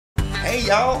Hey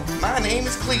y'all, my name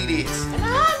is Cletus. And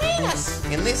I'm Enos.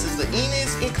 And this is the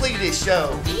Enos and Cletus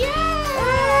show. Yeah!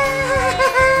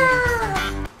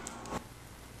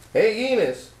 Hey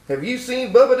Enos, have you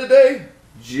seen Bubba today?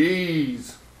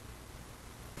 Jeez.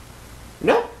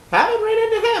 Nope, haven't ran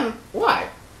into him. Why?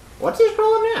 What's his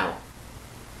problem now?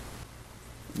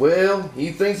 Well,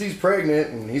 he thinks he's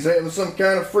pregnant and he's having some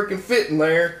kind of freaking fit in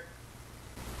there.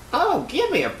 Oh, give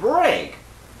me a break.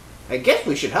 I guess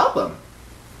we should help him.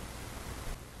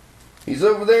 He's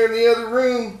over there in the other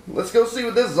room. Let's go see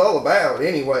what this is all about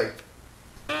anyway.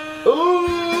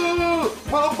 Oh,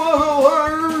 my butthole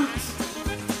hurts.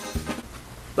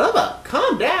 Bubba,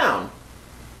 calm down.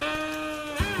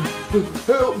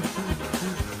 Help.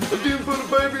 I didn't put a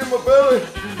baby in my belly.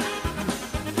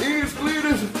 Enos,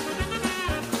 Cletus.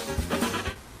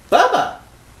 Bubba!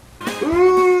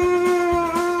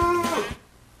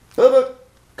 Bubba,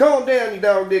 calm down, you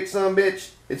dog dick sumbitch.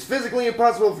 It's physically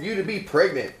impossible for you to be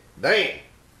pregnant. Dang.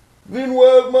 Then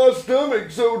why is my stomach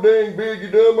so dang big, you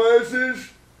dumbasses?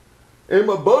 And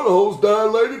my butthole's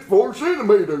dilated 4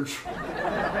 centimeters.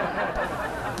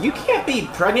 You can't be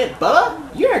pregnant, Bubba.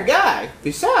 You're a guy.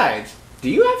 Besides, do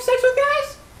you have sex with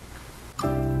guys?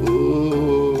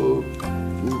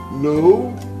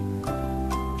 No.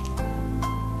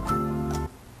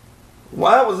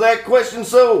 Why was that question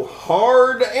so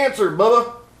hard to answer,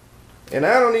 Bubba? And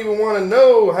I don't even want to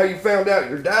know how you found out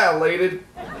you're dilated.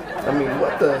 I mean,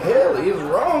 what the hell is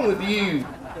wrong with you?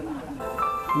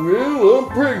 Well, I'm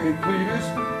pregnant, Cletus,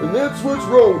 and that's what's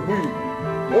wrong with me.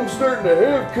 I'm starting to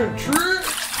have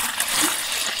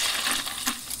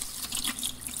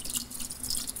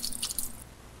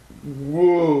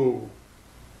Whoa.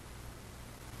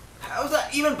 How's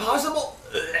that even possible?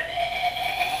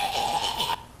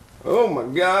 Oh my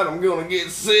God, I'm gonna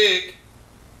get sick.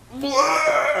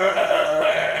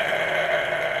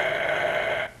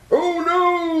 Oh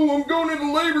no, I'm going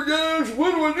into labor, guys.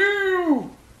 What do I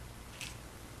do?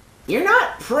 You're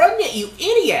not pregnant, you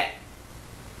idiot!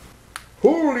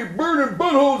 Holy burning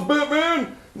buttholes,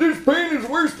 Batman! This pain is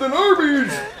worse than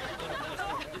Arby's!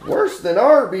 Worse than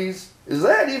Arby's? Is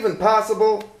that even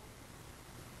possible?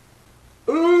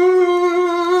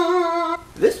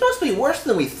 This must be worse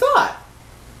than we thought.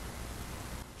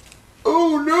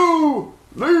 Oh no!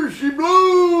 There she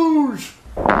blows!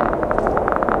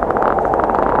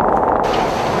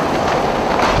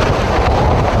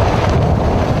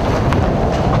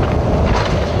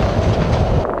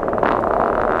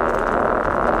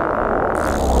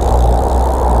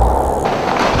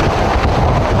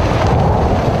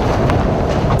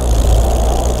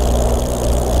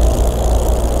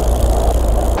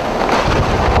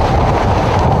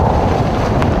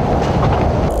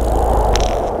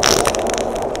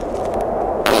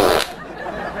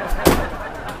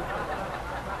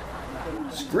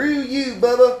 Screw you,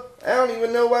 Bubba. I don't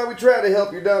even know why we tried to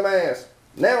help your dumb ass.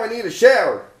 Now I need a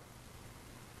shower.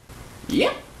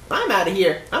 Yep, I'm out of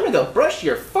here. I'm gonna go brush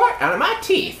your fart out of my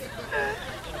teeth.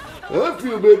 I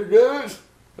feel better, guys.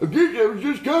 I guess I was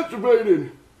just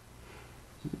constipated.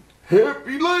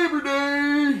 Happy Labor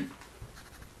Day!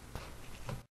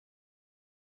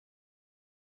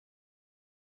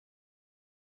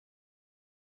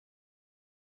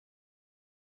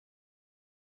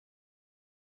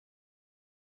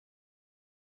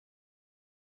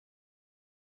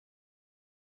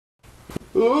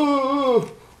 Oh,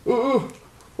 oh,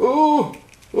 oh,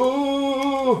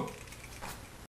 oh.